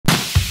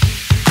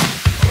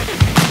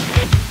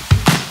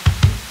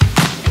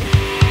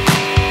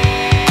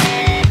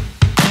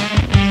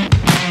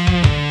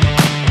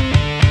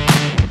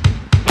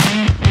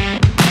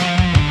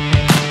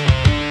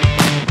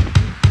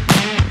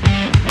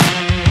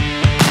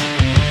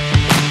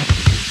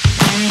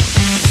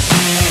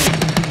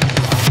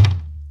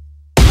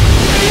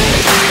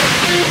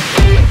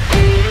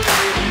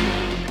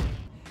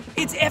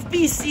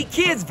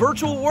Kids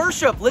virtual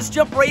worship. Let's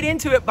jump right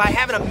into it by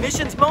having a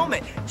missions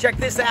moment. Check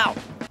this out.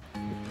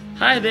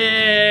 Hi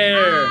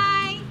there!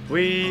 Hi!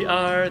 We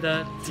are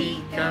the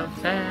Tica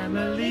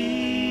family.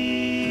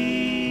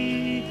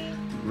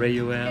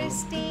 Rayuel.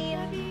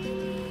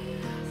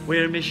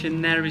 We're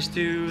missionaries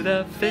to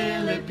the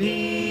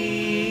Philippines,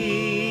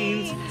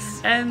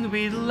 and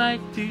we'd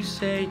like to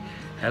say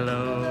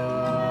hello.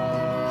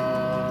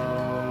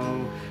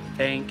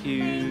 Thank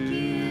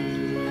you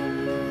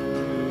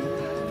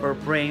for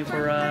praying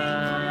for us,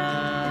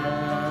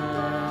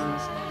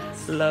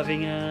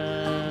 loving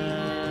us.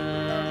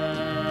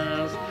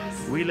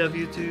 We love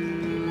you too.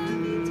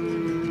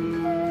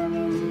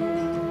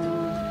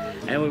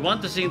 And we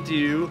want to sing to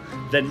you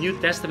the New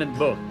Testament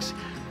books: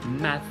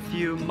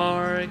 Matthew,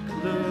 Mark,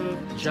 Luke,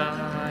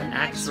 John,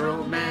 Acts,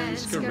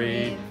 Romans,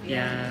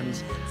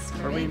 Corinthians,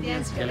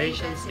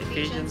 Galatians,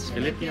 Ephesians,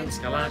 Philippians,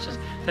 Colossians,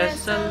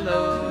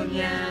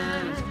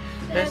 Thessalonians,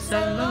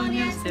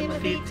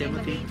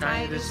 Timothy,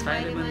 Titus,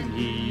 Philemon,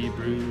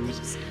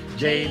 Hebrews,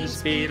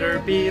 James,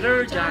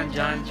 Peter,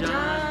 John,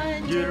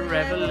 Jude,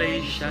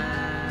 Revelation.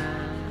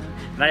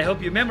 And I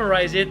hope you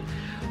memorize it.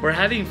 We're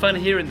having fun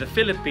here in the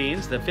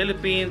Philippines. The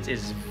Philippines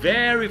is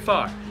very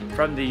far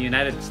from the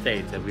United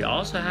States, and we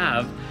also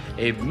have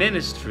a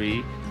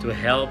ministry to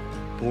help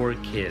poor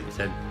kids,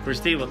 and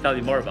Christine will tell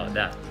you more about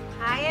that.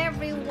 Hi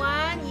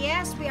everyone.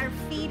 Yes, we are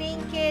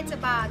feeding kids,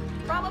 about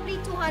probably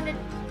 200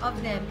 of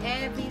them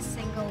every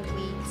single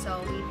week.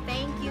 So we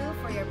thank you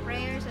for your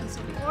prayers and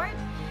support,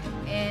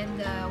 and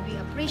we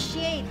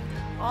appreciate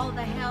all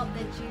the help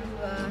that you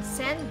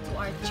send to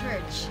our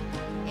church,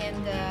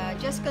 and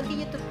just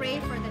continue to pray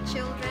for the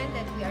children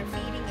that we are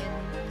feeding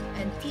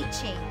and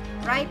teaching.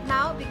 Right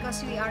now,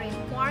 because we are in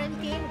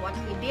quarantine, what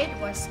we did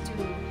was to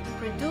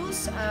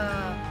produce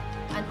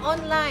an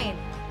online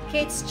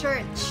kids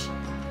church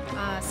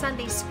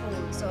Sunday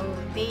school. So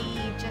they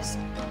just,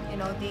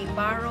 they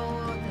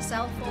borrow the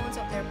cell phones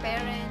of their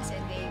parents,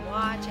 and they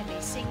watch and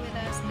they sing with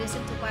us,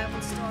 listen to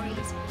Bible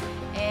stories,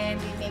 and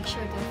we make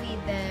sure to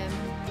feed them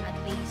at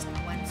least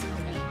once a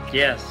week.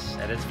 Yes,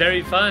 and it's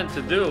very fun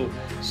to do.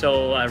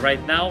 So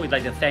right now, we'd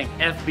like to thank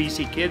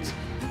FBC Kids,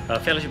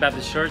 Fellowship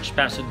Baptist Church,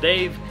 Pastor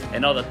Dave,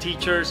 and all the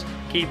teachers.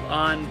 Keep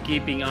on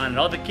keeping on. And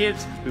all the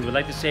kids, we would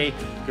like to say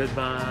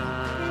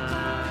goodbye.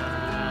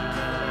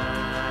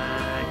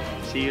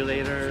 See you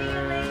later.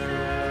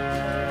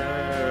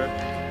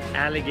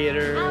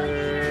 Alligator.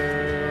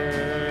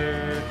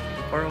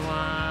 For a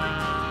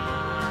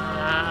while.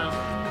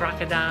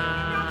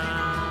 Crocodile.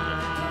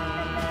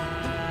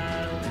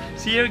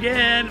 See you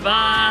again.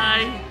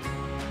 Bye.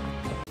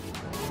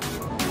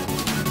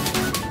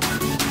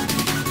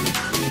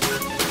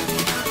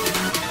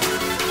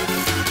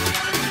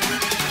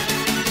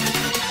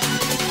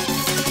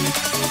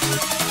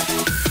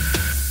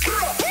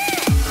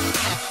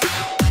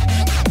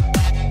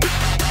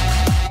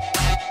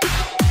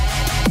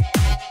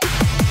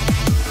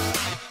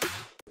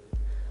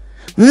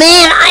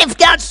 Man, I've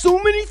got so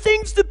many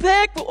things to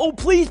pack. Oh,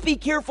 please be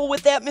careful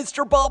with that,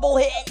 Mr.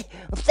 Bobblehead.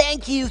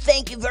 Thank you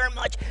very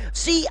much.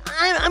 See,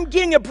 I'm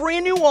getting a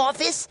brand new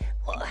office,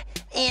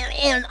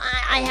 and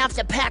I have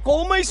to pack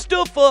all my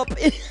stuff up.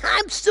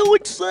 I'm so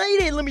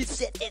excited. Let me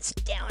set this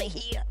down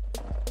here.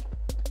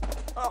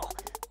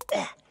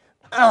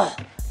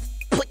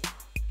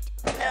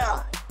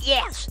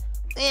 Yes,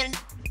 and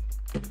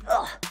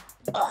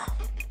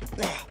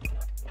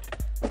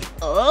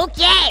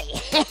okay.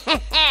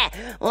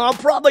 Well, I'll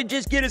probably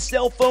just get a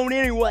cell phone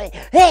anyway.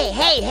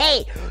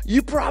 Hey,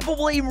 you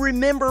probably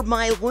remember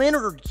my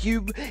Leonard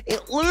cube.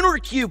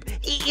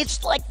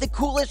 It's like the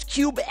coolest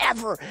cube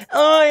ever.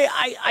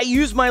 I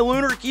use my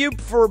Leonard cube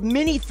for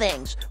many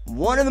things.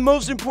 One of the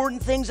most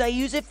important things I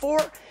use it for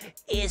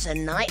is a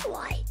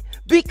nightlight,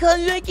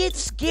 because I get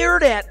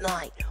scared at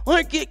night.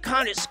 I get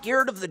kind of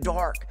scared of the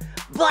dark,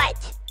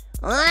 but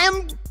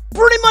I'm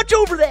pretty much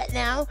over that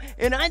now,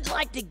 and I'd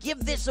like to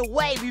give this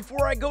away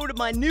before I go to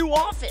my new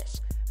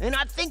office. And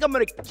I think I'm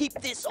gonna keep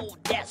this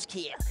old desk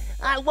here.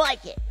 I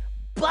like it,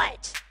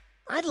 but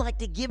I'd like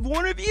to give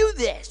one of you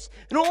this.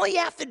 And all you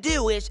have to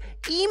do is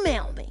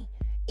email me.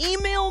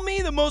 Email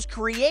me the most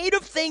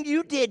creative thing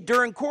you did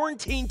during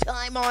quarantine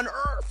time on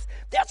Earth.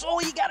 That's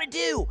all you gotta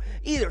do.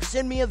 Either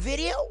send me a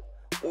video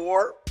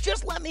or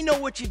just let me know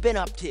what you've been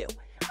up to.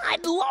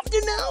 I'd love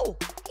to know.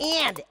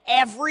 And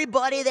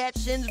everybody that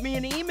sends me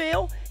an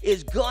email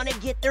is gonna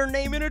get their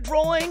name in a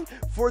drawing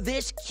for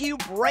this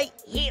cube right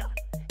here.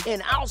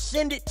 And I'll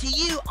send it to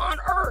you on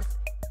Earth.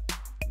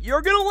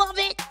 You're gonna love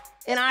it,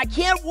 and I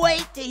can't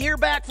wait to hear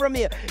back from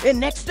you.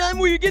 And next time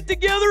we get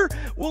together,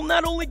 we'll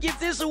not only give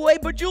this away,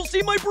 but you'll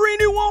see my brand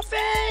new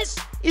office.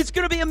 It's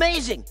gonna be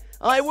amazing.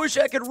 I wish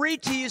I could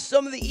read to you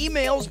some of the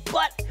emails,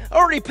 but I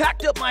already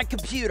packed up my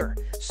computer.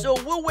 So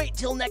we'll wait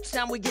till next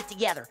time we get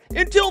together.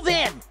 Until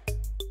then,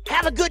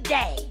 have a good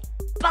day.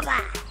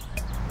 Bye-bye.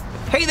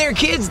 Hey there,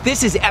 kids.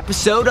 This is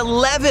episode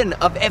 11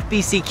 of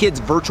FBC Kids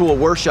Virtual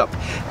Worship.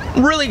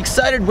 I'm really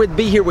excited to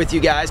be here with you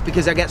guys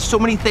because I got so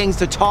many things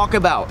to talk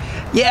about.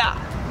 Yeah,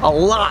 a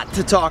lot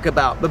to talk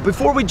about. But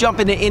before we jump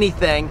into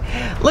anything,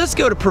 let's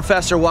go to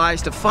Professor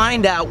Wise to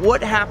find out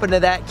what happened to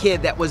that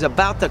kid that was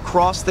about to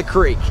cross the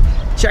creek.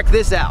 Check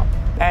this out.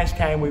 Last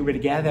time we were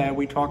together,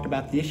 we talked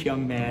about this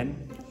young man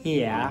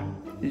here.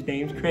 His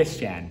name's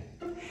Christian.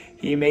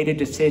 He made a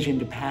decision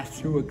to pass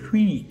through a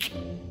creek.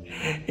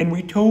 And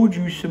we told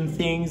you some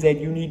things that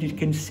you needed to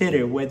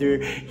consider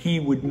whether he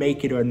would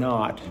make it or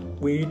not.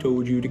 We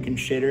told you to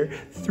consider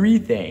 3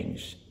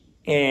 things.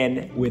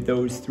 And with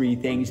those 3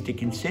 things to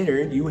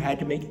consider, you had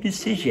to make a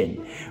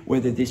decision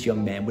whether this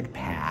young man would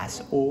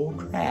pass or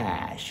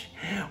crash.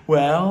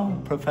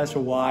 Well, Professor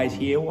Wise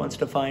here wants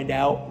to find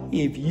out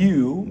if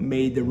you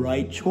made the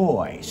right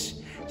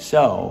choice.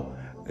 So,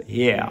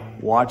 yeah,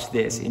 watch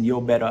this and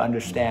you'll better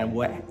understand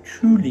what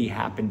truly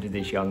happened to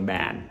this young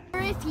man.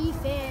 If he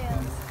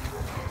fails.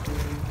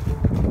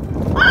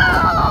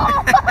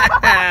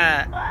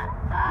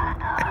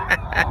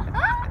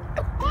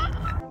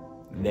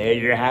 There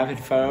you have it,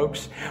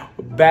 folks.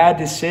 Bad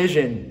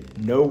decision,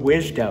 no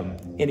wisdom.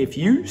 And if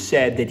you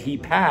said that he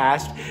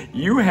passed,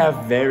 you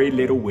have very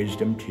little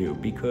wisdom too,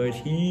 because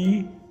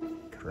he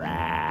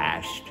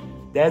crashed.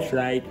 That's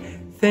right.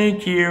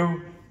 Thank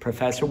you,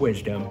 Professor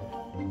Wisdom.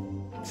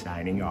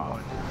 Signing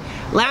on.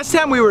 Last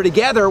time we were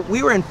together,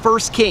 we were in 1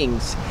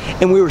 Kings,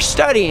 and we were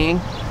studying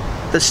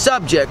the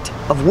subject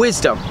of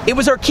wisdom. It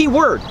was our key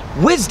word,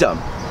 wisdom.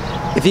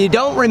 If you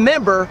don't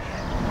remember,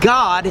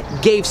 God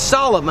gave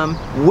Solomon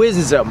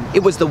wisdom.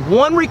 It was the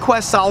one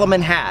request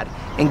Solomon had,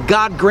 and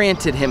God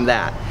granted him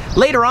that.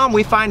 Later on,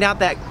 we find out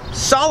that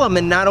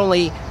Solomon not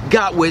only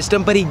got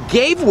wisdom, but he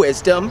gave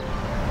wisdom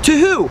to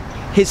who?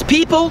 His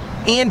people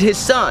and his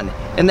son.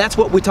 And that's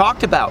what we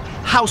talked about,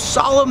 how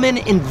Solomon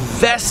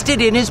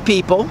invested in his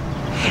people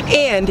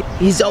and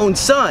his own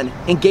son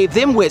and gave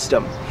them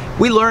wisdom.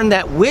 We learned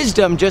that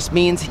wisdom just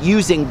means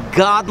using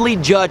godly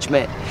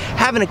judgment,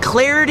 having a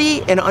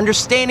clarity and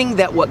understanding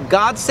that what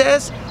God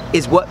says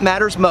is what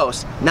matters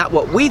most, not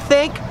what we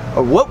think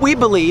or what we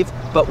believe,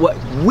 but what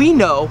we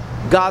know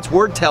God's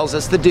word tells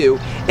us to do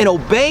and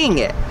obeying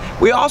it.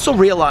 We also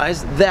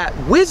realized that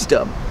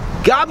wisdom,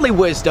 godly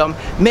wisdom,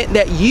 meant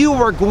that you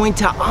were going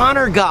to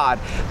honor God.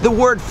 The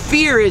word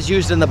fear is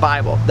used in the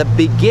Bible. The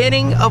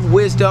beginning of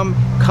wisdom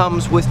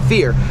comes with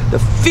fear. The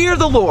fear of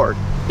the Lord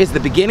is the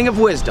beginning of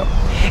wisdom.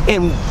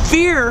 And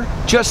fear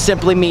just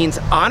simply means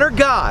honor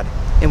God.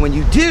 And when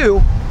you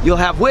do, you'll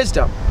have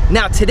wisdom.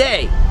 Now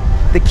today,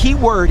 the key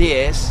word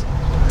is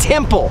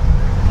temple.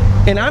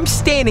 And I'm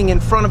standing in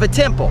front of a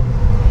temple.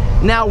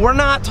 Now we're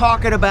not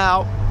talking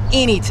about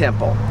any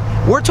temple.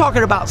 We're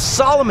talking about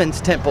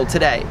Solomon's temple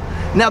today.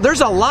 Now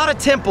there's a lot of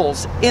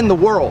temples in the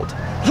world.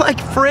 Like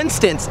for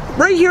instance,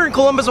 right here in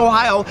Columbus,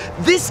 Ohio,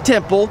 this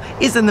temple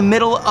is in the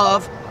middle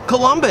of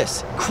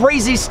Columbus.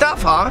 Crazy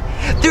stuff, huh?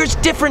 There's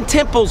different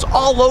temples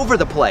all over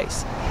the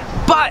place.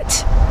 But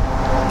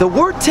the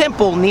word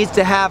temple needs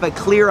to have a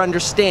clear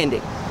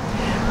understanding.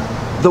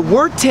 The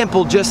word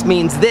temple just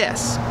means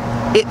this.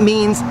 It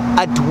means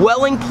a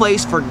dwelling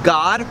place for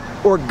God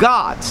or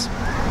gods.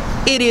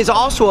 It is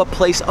also a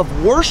place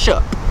of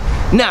worship.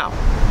 Now,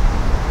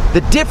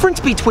 the difference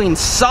between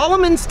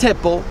Solomon's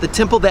temple, the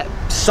temple that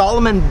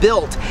Solomon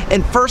built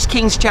in 1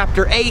 Kings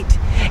chapter 8,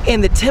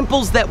 and the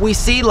temples that we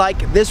see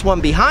like this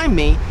one behind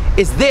me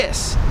is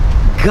this.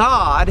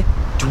 God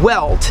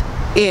dwelt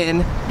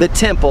in the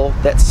temple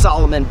that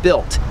Solomon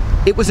built.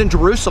 It was in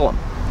Jerusalem.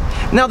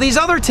 Now these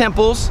other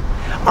temples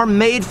are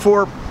made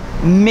for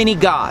many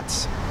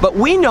gods, but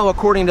we know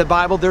according to the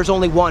Bible there's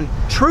only one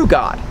true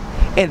God,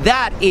 and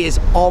that is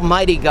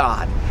Almighty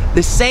God.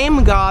 The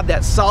same God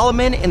that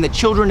Solomon and the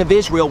children of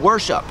Israel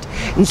worshiped.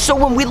 And so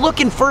when we look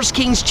in 1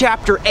 Kings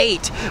chapter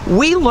 8,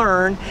 we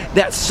learn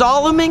that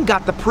Solomon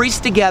got the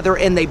priests together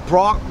and they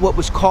brought what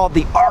was called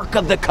the Ark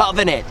of the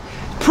Covenant.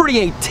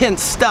 Pretty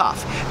intense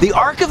stuff. The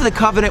Ark of the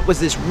Covenant was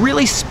this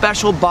really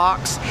special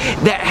box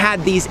that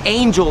had these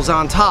angels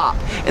on top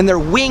and their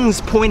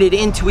wings pointed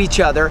into each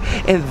other,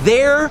 and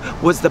there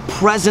was the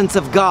presence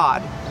of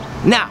God.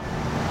 Now,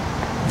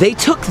 they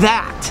took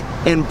that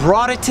and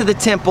brought it to the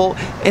temple,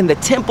 and the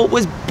temple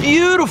was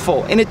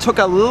beautiful, and it took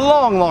a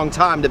long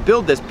time to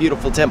build this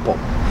beautiful temple.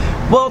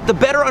 Well, to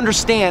better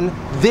understand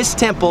this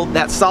temple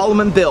that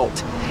Solomon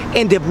built,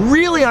 and to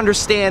really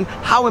understand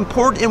how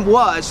important it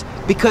was,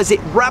 because it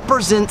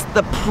represents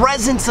the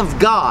presence of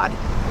God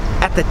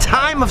at the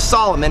time of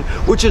Solomon,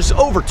 which is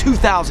over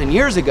 2,000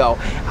 years ago,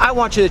 I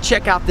want you to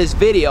check out this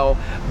video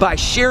by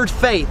Shared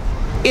Faith.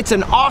 It's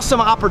an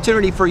awesome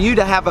opportunity for you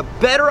to have a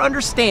better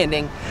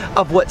understanding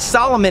of what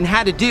Solomon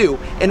had to do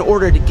in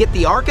order to get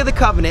the Ark of the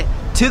Covenant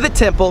to the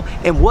temple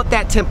and what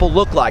that temple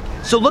looked like.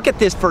 So look at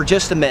this for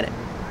just a minute.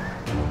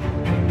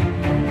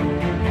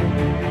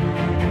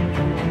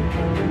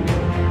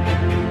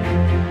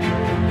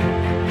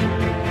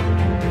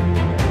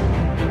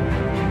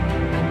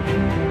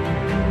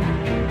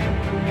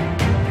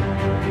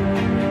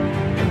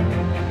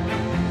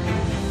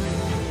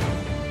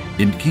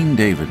 In King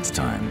David's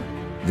time,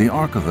 the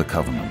Ark of the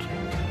Covenant,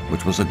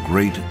 which was a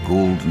great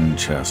golden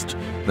chest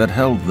that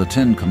held the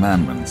 10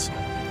 Commandments,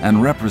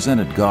 and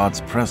represented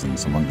God's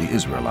presence among the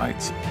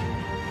Israelites,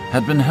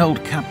 had been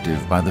held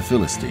captive by the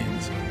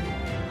Philistines.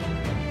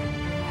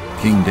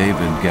 King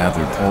David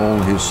gathered all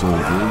his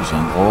soldiers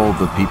and all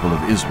the people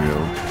of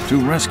Israel to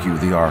rescue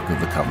the Ark of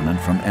the Covenant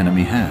from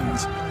enemy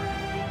hands.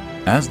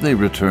 As they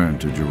returned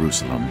to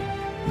Jerusalem,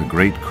 the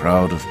great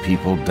crowd of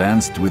people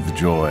danced with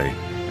joy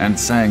and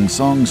sang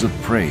songs of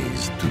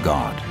praise to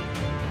God.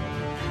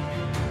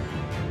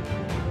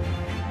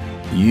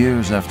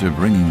 Years after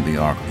bringing the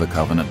Ark of the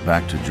Covenant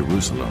back to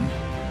Jerusalem,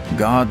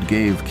 God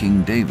gave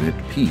King David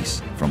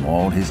peace from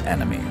all his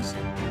enemies.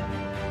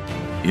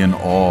 In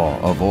awe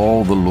of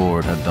all the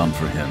Lord had done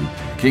for him,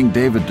 King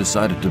David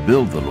decided to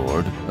build the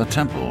Lord a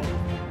temple.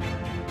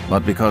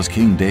 But because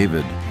King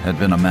David had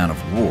been a man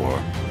of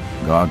war,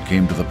 God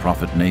came to the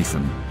prophet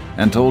Nathan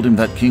and told him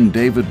that King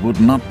David would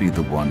not be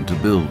the one to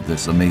build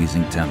this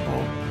amazing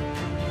temple.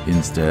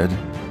 Instead,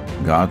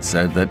 God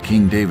said that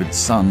King David's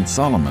son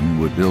Solomon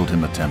would build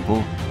him a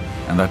temple,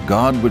 and that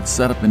God would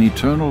set up an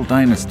eternal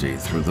dynasty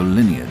through the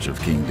lineage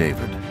of King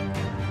David.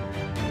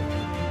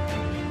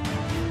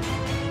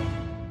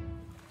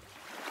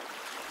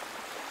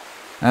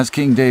 As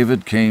King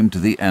David came to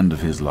the end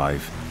of his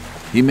life,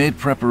 he made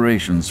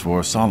preparations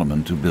for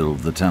Solomon to build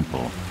the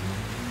temple.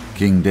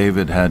 King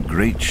David had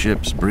great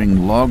ships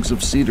bring logs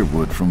of cedar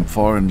wood from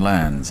foreign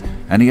lands,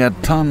 and he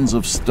had tons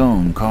of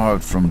stone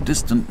carved from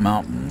distant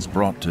mountains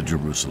brought to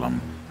Jerusalem.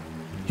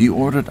 He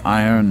ordered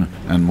iron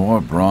and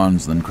more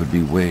bronze than could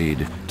be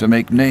weighed to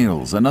make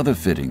nails and other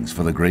fittings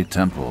for the great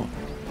temple.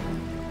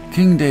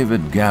 King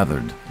David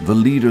gathered the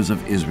leaders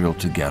of Israel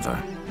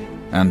together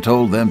and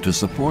told them to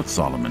support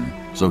Solomon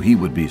so he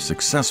would be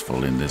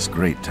successful in this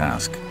great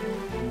task.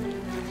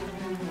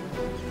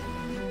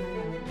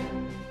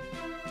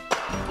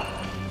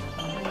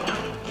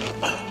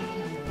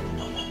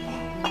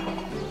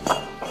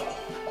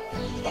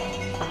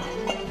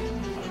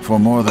 For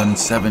more than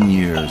 7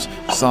 years,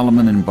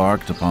 Solomon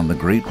embarked upon the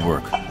great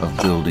work of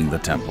building the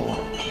temple.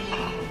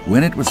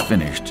 When it was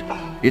finished,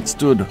 it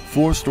stood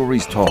 4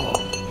 stories tall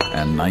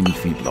and 90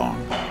 feet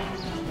long.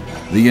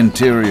 The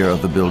interior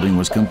of the building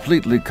was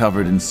completely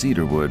covered in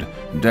cedar wood,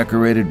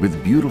 decorated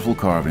with beautiful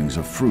carvings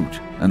of fruit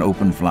and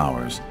open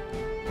flowers.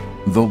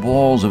 The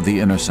walls of the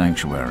inner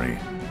sanctuary,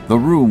 the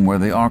room where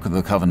the Ark of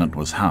the Covenant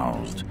was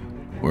housed,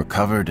 were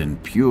covered in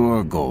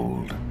pure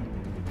gold.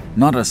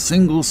 Not a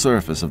single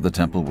surface of the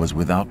temple was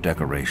without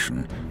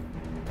decoration.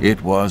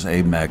 It was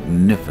a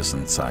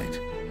magnificent sight.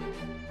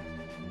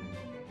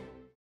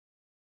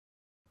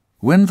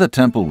 When the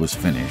temple was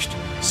finished,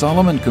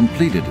 Solomon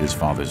completed his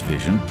father's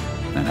vision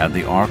and had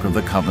the Ark of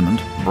the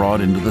Covenant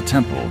brought into the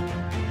temple.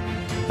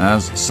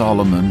 As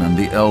Solomon and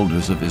the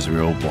elders of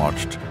Israel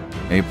watched,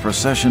 a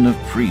procession of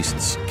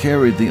priests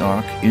carried the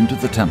Ark into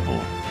the temple.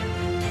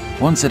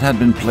 Once it had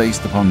been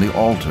placed upon the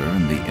altar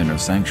in the inner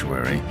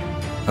sanctuary,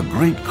 a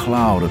great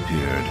cloud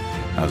appeared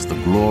as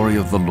the glory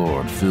of the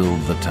Lord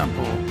filled the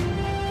temple.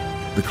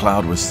 The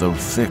cloud was so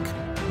thick,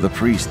 the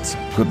priests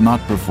could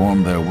not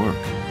perform their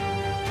work.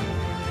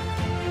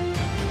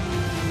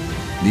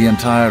 The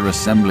entire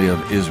assembly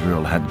of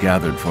Israel had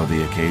gathered for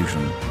the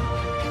occasion.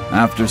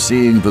 After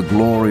seeing the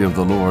glory of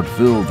the Lord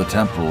fill the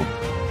temple,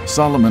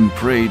 Solomon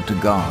prayed to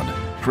God,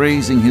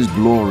 praising his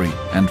glory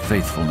and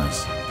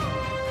faithfulness.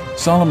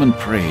 Solomon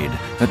prayed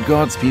that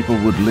God's people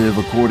would live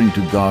according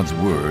to God's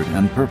word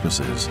and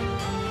purposes.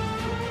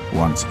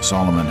 Once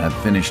Solomon had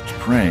finished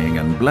praying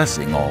and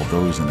blessing all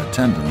those in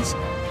attendance,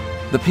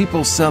 the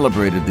people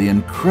celebrated the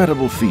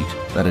incredible feat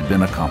that had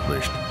been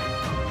accomplished.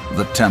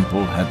 The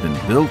temple had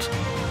been built,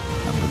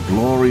 and the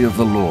glory of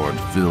the Lord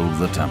filled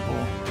the temple.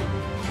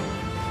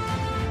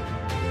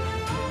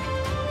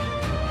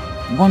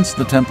 Once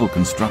the temple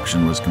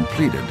construction was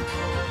completed,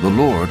 the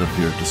Lord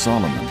appeared to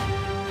Solomon.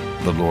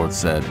 The Lord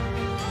said,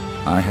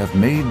 "I have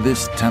made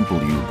this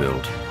temple you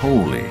built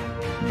holy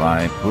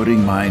by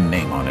putting my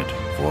name on it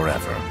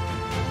forever."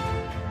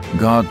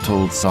 God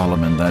told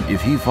Solomon that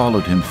if he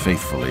followed him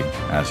faithfully,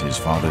 as his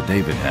father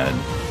David had,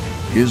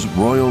 his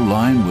royal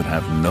line would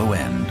have no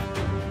end.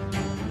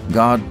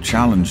 God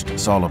challenged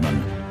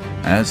Solomon,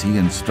 as he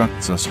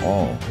instructs us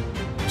all,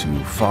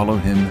 to follow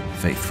him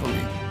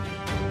faithfully.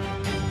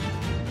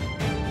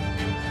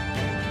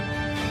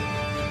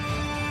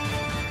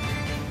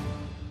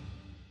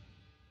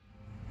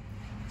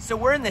 So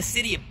we're in the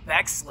city of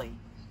Bexley.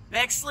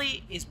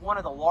 Bexley is one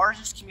of the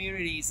largest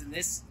communities in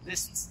this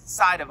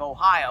side of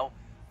Ohio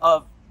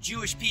of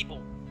Jewish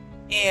people.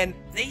 And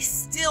they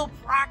still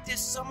practice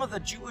some of the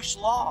Jewish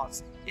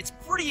laws. It's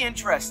pretty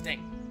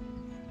interesting.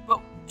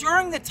 But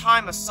during the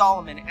time of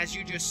Solomon, as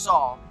you just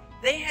saw,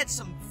 they had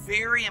some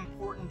very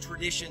important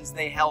traditions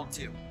they held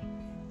to.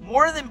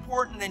 More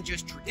important than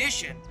just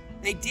tradition,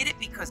 they did it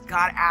because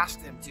God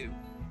asked them to.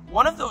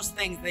 One of those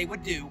things they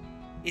would do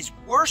is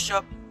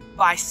worship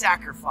by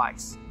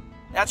sacrifice.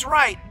 That's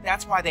right,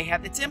 that's why they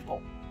had the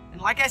temple.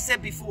 And like I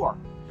said before,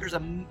 there's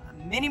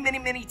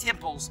many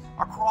temples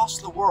across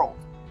the world.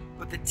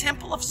 But the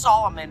Temple of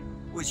Solomon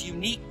was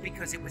unique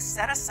because it was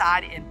set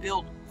aside and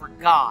built for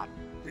God,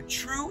 the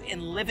true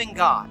and living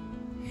God.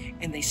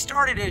 And they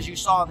started, as you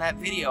saw in that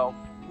video,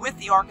 with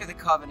the Ark of the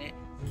Covenant,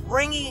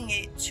 bringing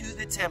it to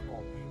the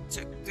temple.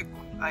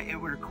 It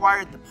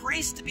required the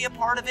priest to be a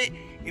part of it.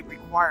 It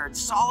required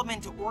Solomon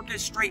to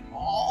orchestrate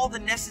all the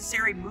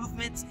necessary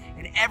movements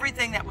and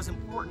everything that was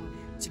important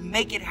to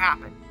make it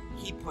happen.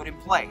 He put in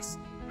place.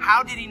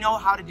 How did he know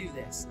how to do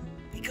this?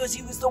 Because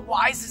he was the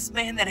wisest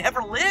man that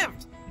ever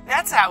lived.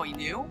 That's how he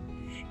knew.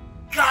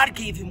 God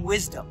gave him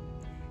wisdom,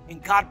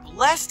 and God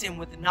blessed him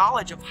with the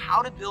knowledge of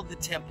how to build the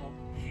temple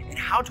and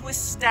how to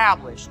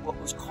establish what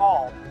was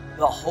called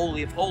the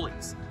Holy of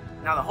Holies.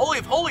 Now, the Holy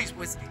of Holies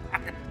was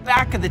at the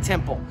back of the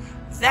temple.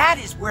 That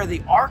is where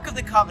the Ark of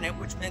the Covenant,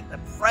 which meant the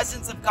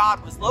presence of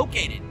God, was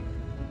located.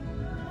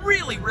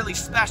 Really, really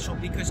special,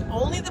 because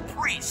only the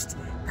priest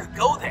could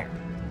go there.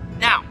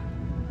 Now,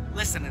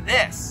 listen to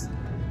this.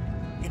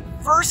 In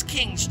 1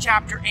 Kings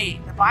chapter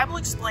 8, the Bible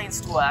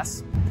explains to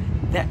us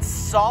that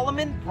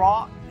Solomon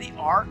brought the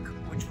Ark,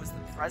 which was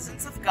the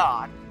presence of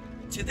God,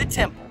 to the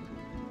temple.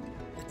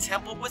 The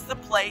temple was the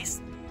place,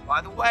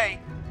 by the way,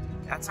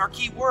 that's our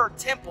key word,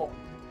 temple.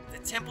 The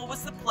temple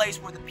was the place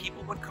where the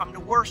people would come to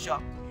worship,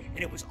 and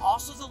it was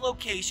also the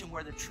location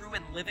where the true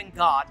and living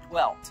God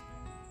dwelt.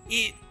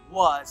 It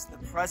was the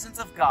presence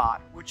of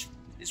God, which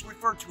is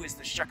referred to as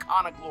the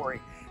Shekinah glory.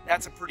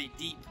 That's a pretty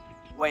deep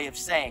way of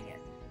saying it.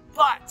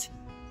 But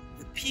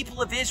the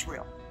people of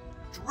Israel,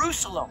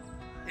 Jerusalem,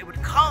 they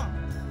would come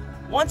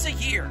once a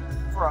year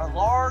for a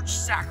large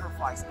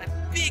sacrifice,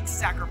 a big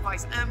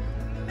sacrifice, a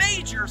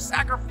major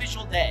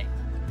sacrificial day.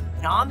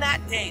 And on that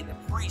day, the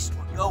priest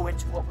would go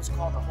into what was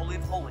called the Holy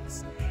of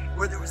Holies,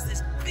 where there was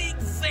this big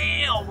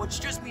veil,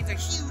 which just means a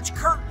huge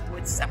curtain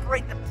would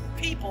separate the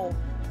people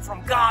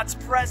from God's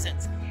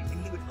presence.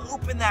 And he would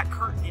open that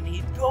curtain and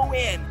he'd go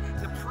in,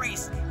 the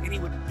priest, and he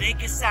would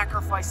make a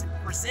sacrifice and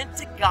present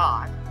to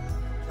God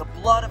the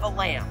blood of a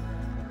lamb,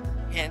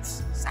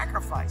 hence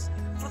sacrifice,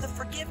 for the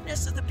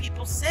forgiveness of the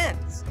people's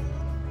sins.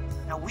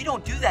 Now, we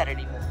don't do that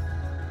anymore.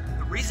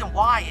 The reason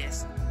why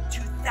is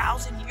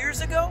 2,000 years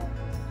ago,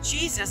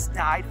 Jesus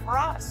died for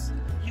us.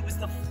 He was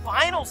the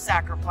final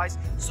sacrifice,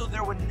 so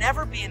there would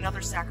never be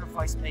another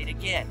sacrifice made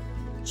again.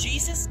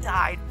 Jesus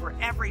died for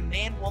every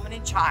man, woman,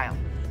 and child,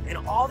 and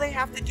all they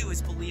have to do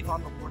is believe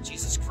on the Lord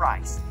Jesus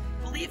Christ.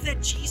 Believe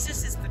that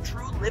Jesus is the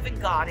true living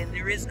God and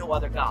there is no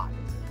other God.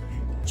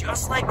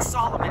 Just like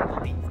Solomon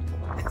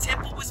believed, the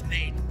temple was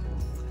made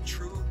for the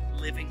true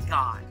living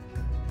God.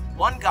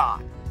 One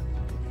God.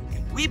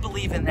 And we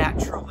believe in that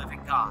true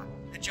living God,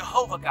 the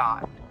Jehovah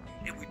God.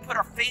 And we put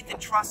our faith and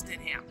trust in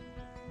Him.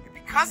 And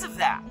because of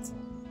that,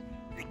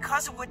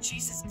 because of what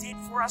Jesus did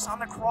for us on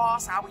the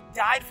cross, how He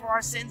died for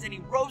our sins and He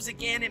rose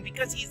again, and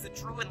because He's the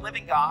true and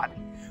living God,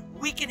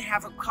 we can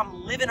have Him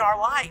come live in our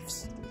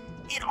lives,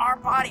 in our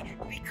body,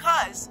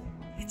 because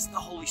it's the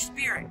Holy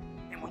Spirit.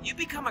 And when you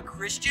become a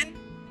Christian,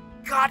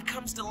 God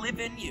comes to live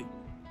in you.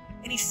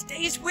 And He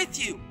stays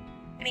with you.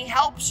 And He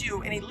helps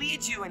you, and He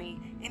leads you, and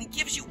He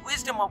gives you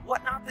wisdom of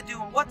what not to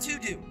do and what to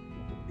do.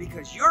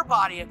 Because your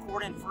body,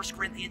 according to 1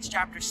 Corinthians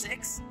chapter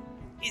 6,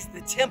 is the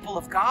temple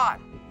of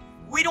God.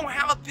 We don't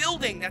have a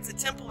building that's a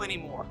temple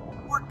anymore,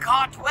 where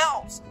God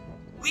dwells.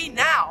 We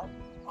now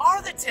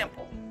are the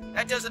temple.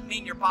 That doesn't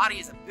mean your body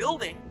is a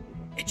building.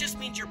 It just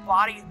means your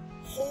body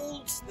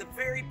holds the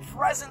very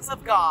presence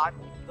of God,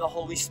 the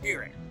Holy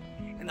Spirit.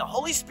 And the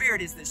Holy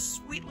Spirit is this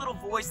sweet little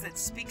voice that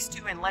speaks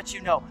to and lets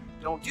you know,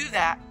 don't do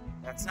that.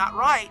 That's not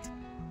right.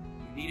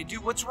 You need to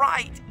do what's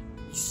right.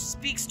 He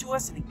speaks to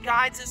us and He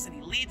guides us and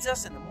He leads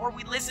us, and the more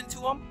we listen to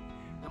Him,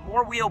 the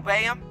more we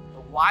obey Him,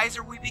 the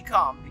wiser we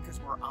become, because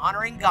we're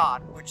honoring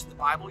God, which the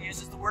Bible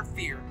uses the word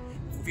fear.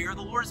 The fear of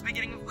the Lord is the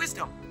beginning of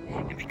wisdom.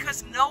 And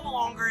because no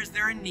longer is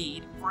there a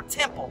need for a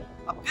temple,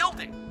 a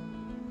building,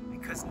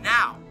 because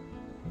now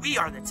we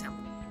are the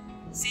temple.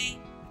 See,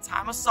 in the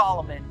time of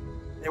Solomon,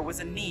 there was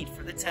a need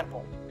for the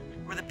temple,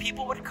 where the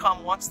people would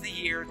come once a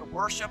year to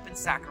worship and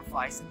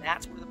sacrifice, and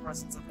that's where the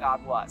presence of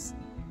God was.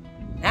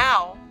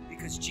 Now,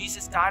 because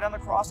Jesus died on the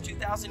cross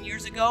 2,000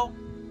 years ago,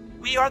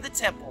 we are the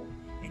temple,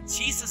 and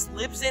Jesus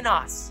lives in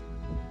us.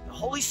 The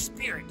Holy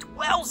Spirit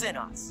dwells in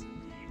us.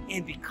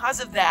 And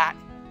because of that,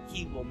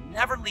 He will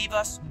never leave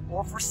us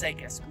or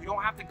forsake us. We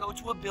don't have to go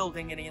to a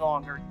building any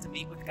longer to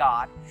meet with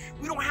God.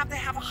 We don't have to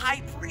have a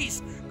high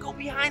priest go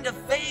behind a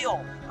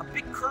veil, a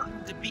big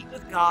curtain to meet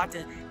with God,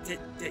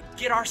 to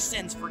get our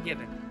sins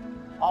forgiven.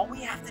 All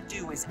we have to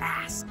do is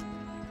ask.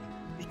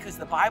 Because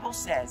the Bible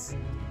says,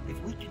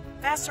 if we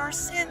confess our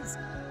sins,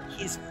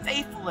 He is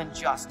faithful and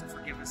just to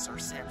forgive us our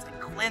sins and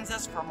cleanse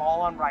us from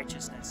all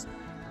unrighteousness.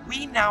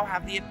 We now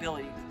have the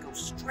ability to go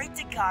straight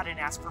to God and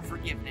ask for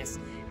forgiveness.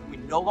 We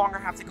no longer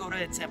have to go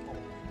to a temple,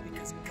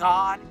 because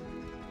God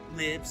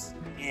lives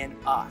in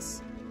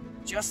us,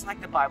 just like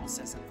the Bible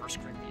says in 1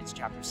 Corinthians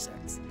chapter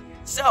 6.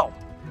 So,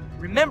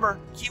 remember,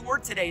 key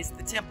word today is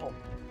the temple.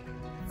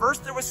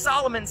 First there was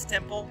Solomon's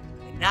temple,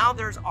 and now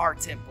there's our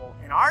temple.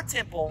 And our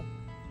temple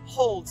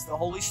holds the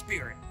Holy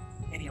Spirit,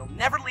 and He'll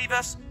never leave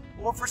us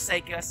or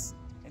forsake us.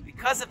 And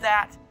because of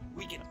that,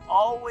 we can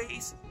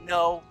always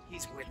know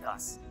He's with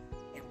us,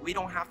 and we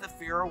don't have to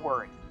fear or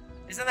worry.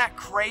 Isn't that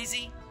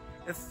crazy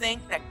to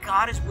think that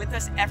God is with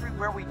us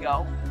everywhere we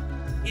go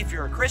if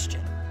you're a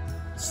Christian?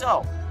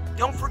 So,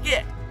 don't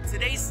forget,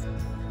 today's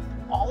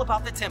all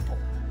about the temple.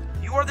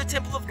 You are the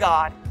temple of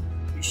God.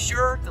 Be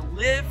sure to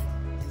live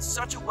in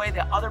such a way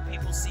that other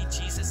people see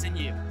Jesus in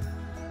you.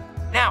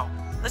 Now,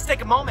 let's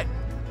take a moment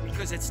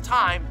because it's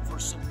time for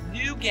some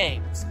new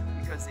games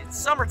because it's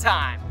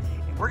summertime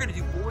and we're going to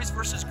do Boys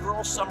versus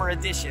Girls Summer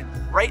Edition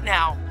right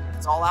now.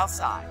 It's all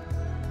outside.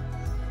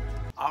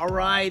 All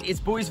right, it's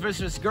Boys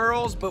versus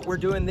Girls, but we're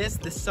doing this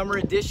summer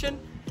edition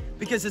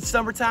because it's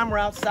summertime. We're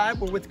outside.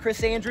 We're with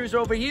Chris Andrews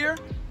over here,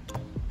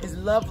 his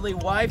lovely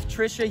wife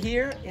Trisha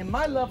here, and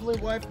my lovely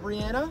wife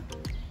Brianna,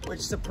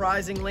 which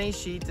surprisingly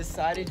she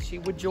decided she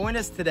would join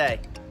us today.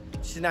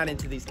 She's not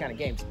into these kind of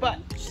games, but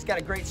she's got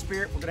a great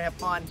spirit. We're gonna have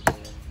fun.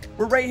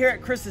 We're right here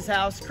at Chris's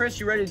house. Chris,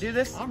 you ready to do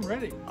this? I'm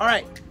ready. All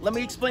right, let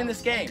me explain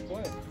this game. Go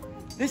ahead.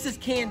 This is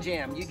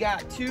Kanjam. You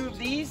got two of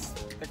these.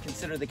 They're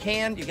considered the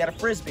can. You got a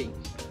Frisbee.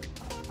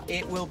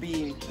 It will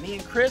be me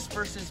and Chris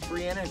versus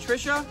Brianna and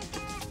Trisha.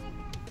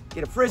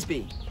 Get a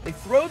Frisbee. They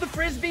throw the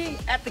Frisbee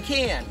at the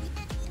can.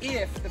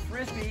 If the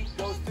Frisbee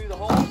goes through the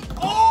hole.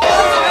 Oh!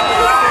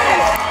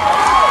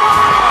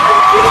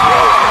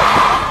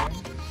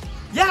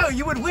 Yeah,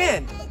 you would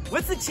win.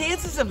 What's the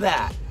chances of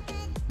that?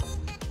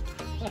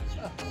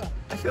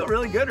 I feel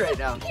really good right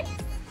now.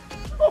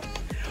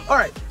 All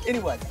right,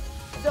 anyway.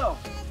 So,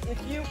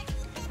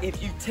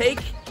 if you take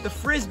the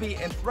Frisbee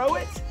and throw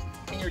it,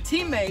 and your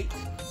teammate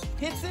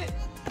hits it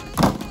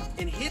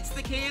and hits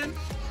the can,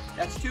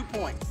 that's 2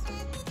 points.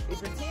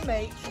 If your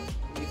teammate,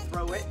 when you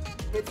throw it,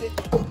 hits it,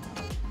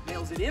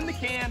 nails it in the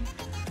can,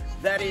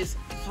 that is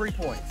 3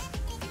 points.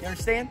 You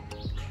understand?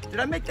 Did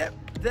I make that?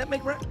 Did that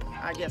make right?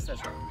 I guess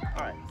that's right.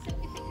 All right.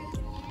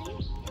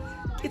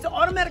 It's an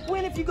automatic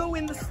win if you go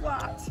in the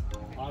slot.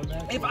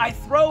 Automatic. If I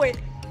throw it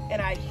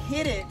and I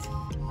hit it,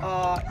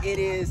 it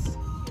is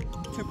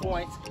 2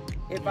 points.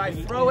 If I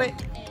throw it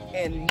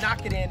and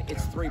knock it in,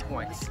 it's 3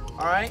 points.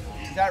 All right?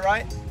 Is that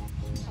right?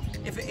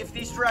 If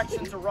these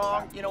directions are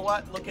wrong, you know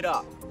what? Look it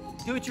up.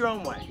 Do it your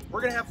own way.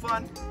 We're gonna have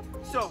fun.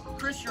 So,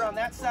 Chris, you're on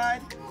that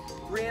side.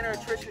 Brianna or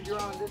Trisha, you're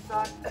on this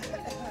side. We're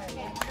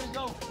gonna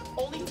go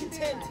only to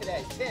 10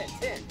 today.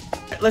 10.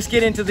 Let's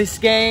get into this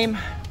game.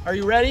 Are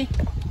you ready?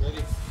 Ready.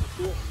 Let's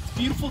do it. It's a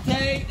beautiful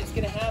day. It's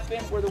gonna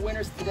happen. We're the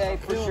winners today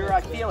for sure. I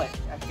feel it.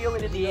 I feel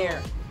it in the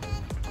air.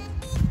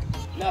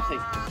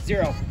 Nothing.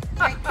 0. All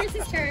right,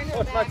 Chris's turn.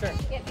 Oh, it's my turn.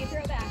 Yep, you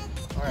throw back.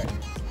 All right.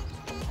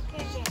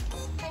 Okay,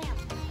 bam.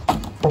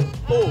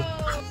 Oh,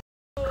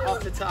 off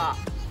the top.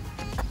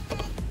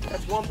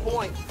 That's 1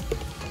 point.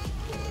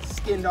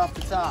 Skinned off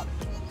the top.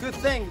 Good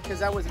thing,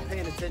 because I wasn't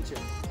paying attention.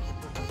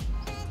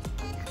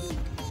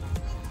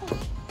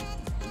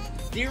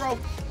 0.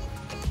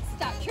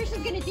 Stop.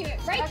 Trisha's gonna do it.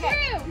 Right You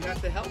through.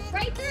 have to help.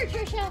 Right through,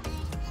 Trisha.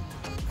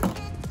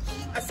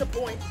 That's a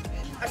point.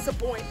 That's a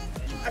point.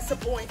 That's a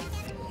point.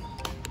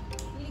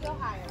 You need to go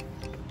higher.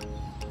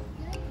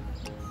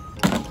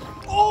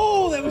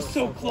 Oh, that was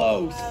so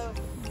close.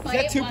 But Is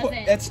that it 2 wasn't.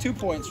 points? That's 2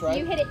 points, right?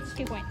 You hit it. It's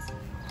 2 points.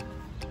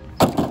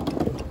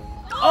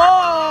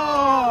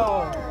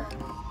 Oh!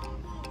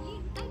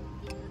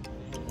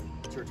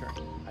 It's your turn.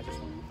 I just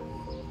won.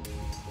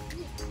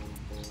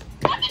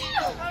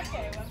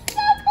 Okay. So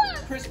close.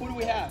 Chris, what do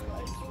we have?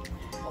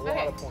 A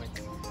lot of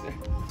points.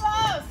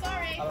 Oh,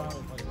 sorry. I don't know how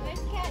many points.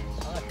 Nice catch.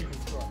 I don't know if you can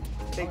score.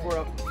 I think we're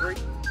up 3.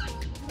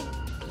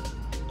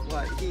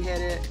 What? He hit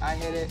it. I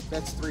hit it.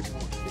 That's 3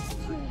 points. It's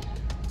 3,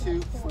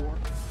 2, 4. And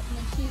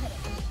then she hit it.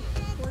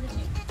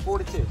 2. 4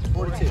 to 2.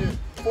 4 to 2.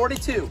 4 to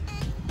 2.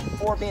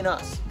 4 being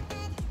us.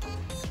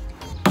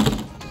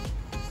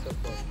 So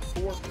close.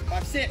 4,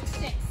 5, 6.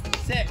 6.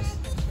 6.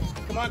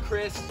 Come on,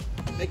 Chris.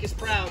 Make us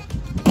proud.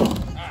 So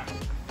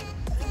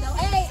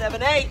 8.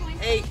 7, 8.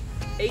 8.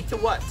 8 to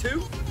what?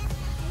 2?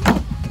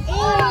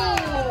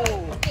 Oh!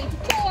 8 to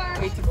 4.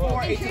 8 to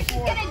 4. And 8 to Trisha's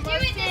 4. gonna do it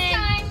this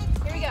time.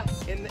 Here we go.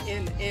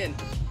 In.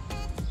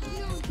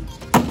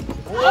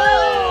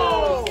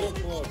 Oh! So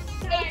close.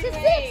 8 to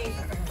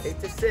 6. 8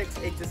 to 6.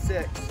 8 to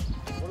 6.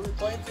 What are we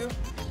playing to?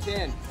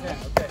 10. 10.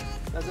 Okay.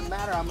 Doesn't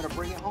matter. I'm gonna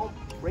bring it home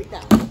right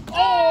now.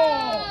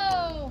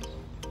 Oh!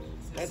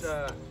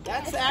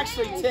 That's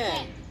actually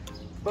 10.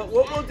 But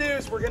what we'll do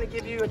is we're gonna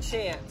give you a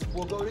chance.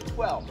 We'll go to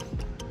 12.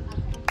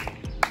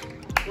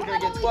 We're gonna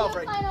get 12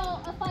 right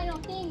now. A final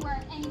thing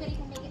where anybody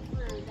can make it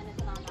through, then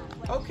it's an automatic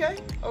win. Okay,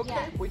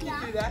 Yeah. we can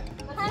do that.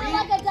 Kind of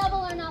like a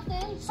double or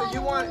nothing. So you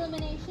final want-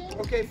 elimination.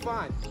 Okay,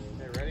 fine.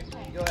 Okay, ready?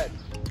 Okay. Go ahead.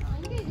 Oh,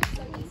 you guys are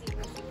so easy.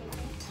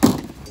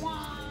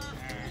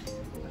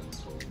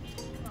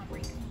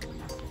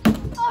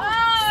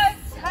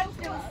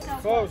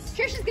 Close.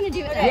 Trisha's gonna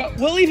do it.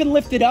 We'll even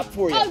lift it up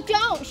for you. Oh,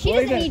 don't! She Wait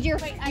a doesn't minute.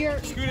 need your.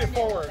 Scoot it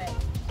forward.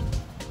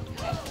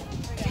 Don't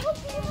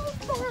be all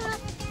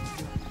fast.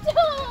 Is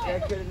Don't.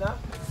 that good enough?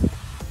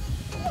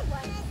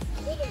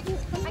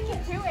 I can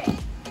do it.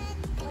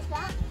 What's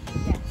that?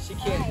 She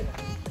can't do it.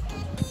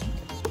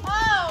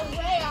 Oh,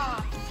 way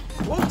off.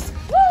 Whoops.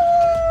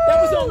 That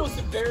was almost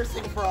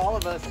embarrassing for all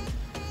of us.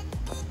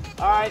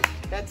 All right,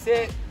 that's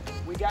it.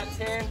 We got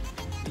 10.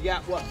 You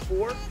got what,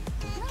 4?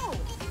 No.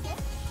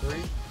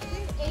 3.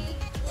 8.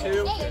 2.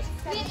 8.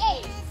 We had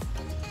 8.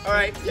 All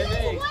right. You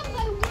guys won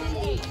by 1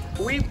 8.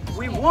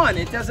 We won.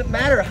 It doesn't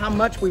matter how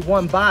much we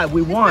won by.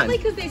 We won. Probably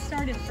because they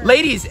started first.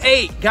 Ladies,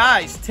 8.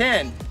 Guys,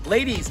 10.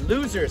 Ladies,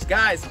 losers.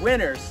 Guys,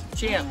 winners.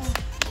 Champs.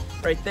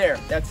 Right there.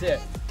 That's it.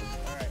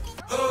 All right.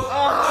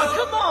 Oh,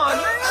 come on,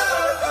 man.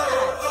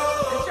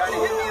 You're trying to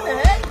hit me in the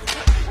head?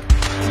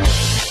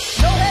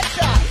 No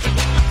headshot.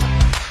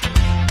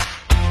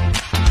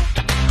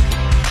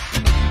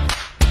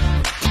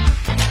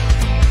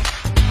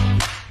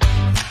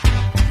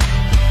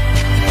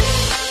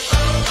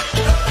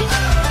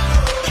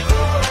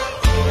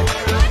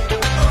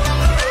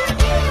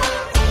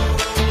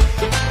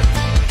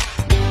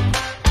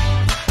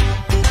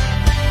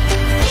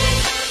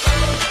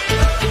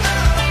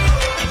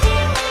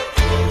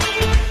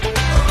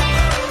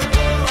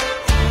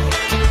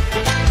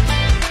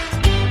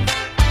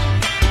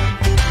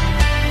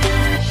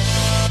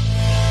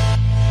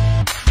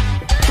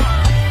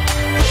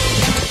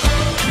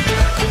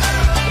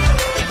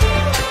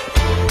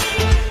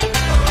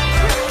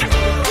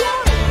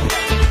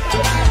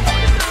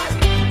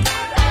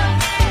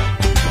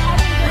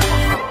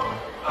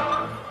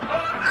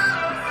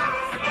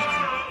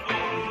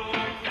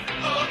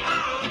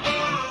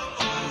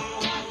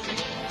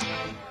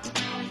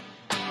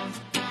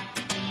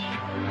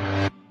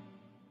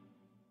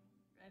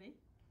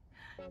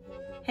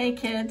 Hey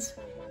kids,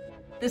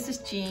 this is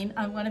Jean.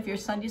 I'm one of your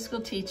Sunday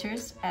school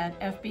teachers at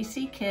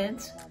FBC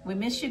Kids. We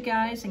miss you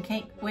guys and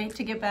can't wait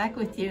to get back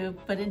with you.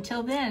 But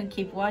until then,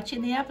 keep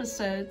watching the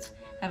episodes.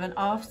 Have an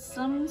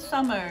awesome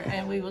summer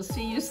and we will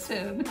see you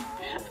soon.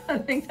 I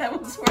think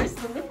that was worse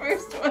than the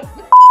first one.